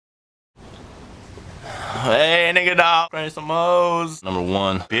Hey, nigga dog. Bring some hoes. Number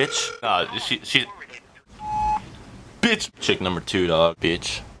 1, bitch. Nah, she. Bitch. Chick number 2, dog.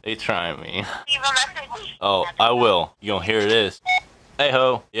 Bitch. They trying me. Oh, I will. You gonna hear this. Hey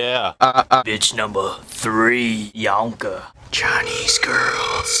ho. Yeah. Bitch number 3, Yonka. Chinese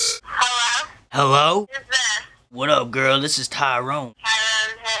girls. Hello? Hello? Who's this? What up, girl? This is Tyrone.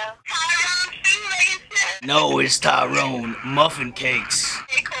 Tyrone who? Tyrone Shoelaces. No, it's Tyrone. Muffin Cakes.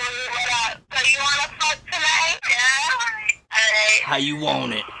 Hey, cool. What up? So you wanna fuck tonight? Yeah? Alright. How you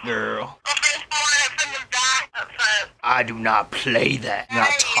want it, girl? Well, first I want it from the back. What's up? I do not play that. Do not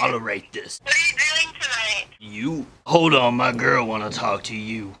tolerate this. What are you doing tonight? You. Hold on, my girl wanna talk to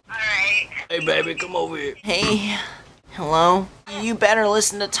you. Alright. Hey, baby, come over here. Hey, hello? You better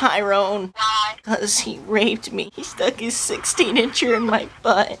listen to Tyrone, Why? because he raped me. He stuck his 16-incher in my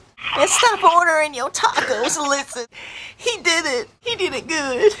butt. And stop ordering your tacos, listen. He did it. He did it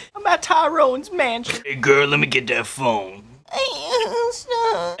good. I'm at Tyrone's mansion. Hey, girl, let me get that phone.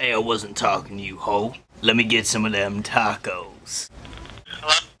 Stop. Hey, I wasn't talking to you, ho. Let me get some of them tacos.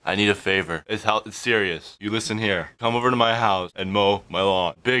 I need a favor. It's serious. You listen here. Come over to my house and mow my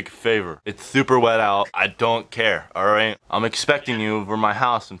lawn. Big favor. It's super wet out. I don't care, alright? I'm expecting you over my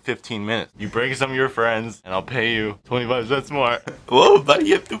house in 15 minutes. You bring some of your friends and I'll pay you 25 cents more. Whoa, buddy,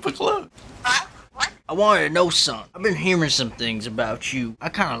 you have super close. What? I wanted to know something. I've been hearing some things about you. I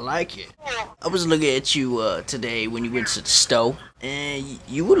kind of like it. I was looking at you today when you went to the store, and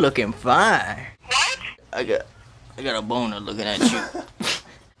you were looking fine. What? I got a boner looking at you.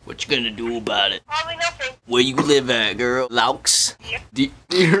 What you gonna do about it? Probably nothing. Where you live at, girl? Laux? Yeah.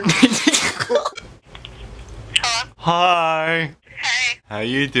 Hello? Hi. Hey. How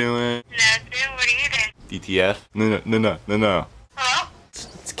you doing? Nothing. What are you doing? DTF? No. Hello?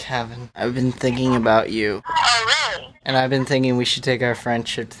 It's Kevin. I've been thinking about you, Oh, really? and I've been thinking we should take our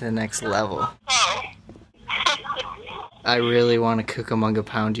friendship to the next level. Oh. I really want to Cucamonga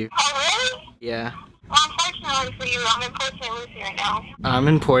pound you. Oh, really? Yeah. Well, unfortunately for you, I'm in Port St. Lucie right now. I'm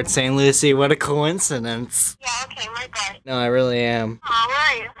in Port St. Lucie. What a coincidence. Yeah, okay, my bad. No, I really am. Oh, where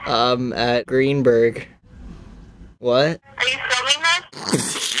are you? At Greenberg. What? Are you filming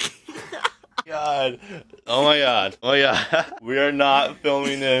this? God. Oh my god. Oh yeah. We are not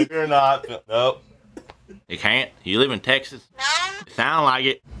filming this. We are not. Nope. You can't. You live in Texas. No? Sound like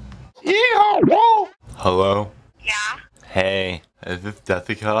it. Yeah. Whoa. Hello. Yeah? Hey. Is this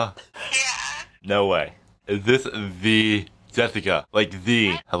Jessica? Yeah. No way. Is this the Jessica? Like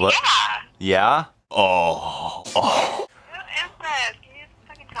the. Hello. Yeah. Yeah? Oh. Who is this? Can you just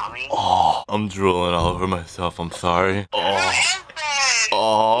fucking tell me? Oh. I'm drooling all over myself. I'm sorry. Who Oh. is this?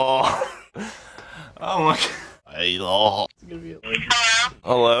 Oh. Oh my god. Hello. Hello?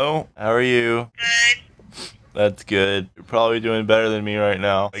 Hello. How are you? Good. That's good. You're probably doing better than me right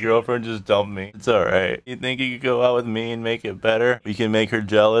now. My girlfriend just dumped me. It's alright. You think you could go out with me and make it better? We can make her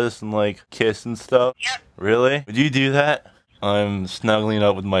jealous and like kiss and stuff? Yep. Really? Would you do that? I'm snuggling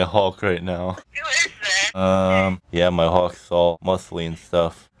up with my Hulk right now. Who is this? Yeah, my Hulk's all muscly and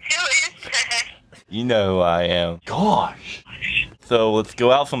stuff. Who is this? You know who I am. Gosh. So let's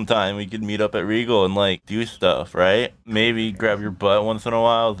go out sometime. We could meet up at Regal and like do stuff, right? Maybe grab your butt once in a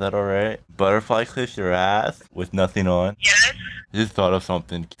while. Is that alright? Butterfly kiss your ass with nothing on. Yes? I just thought of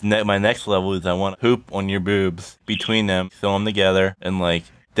something. My next level is I want to hoop on your boobs between them, sew them together, and like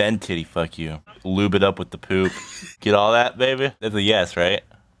then titty fuck you. Lube it up with the poop. Get all that, baby? That's a yes, right?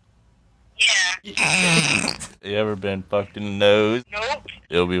 Yeah. You ever been fucked in the nose? Nope.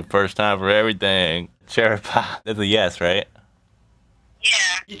 It'll be the first time for everything. Cherry pie. That's a yes, right?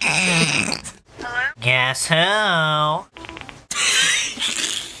 Yeah. Hello? Guess who?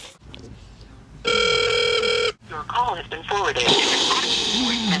 Your call has been forwarded.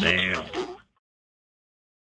 Damn.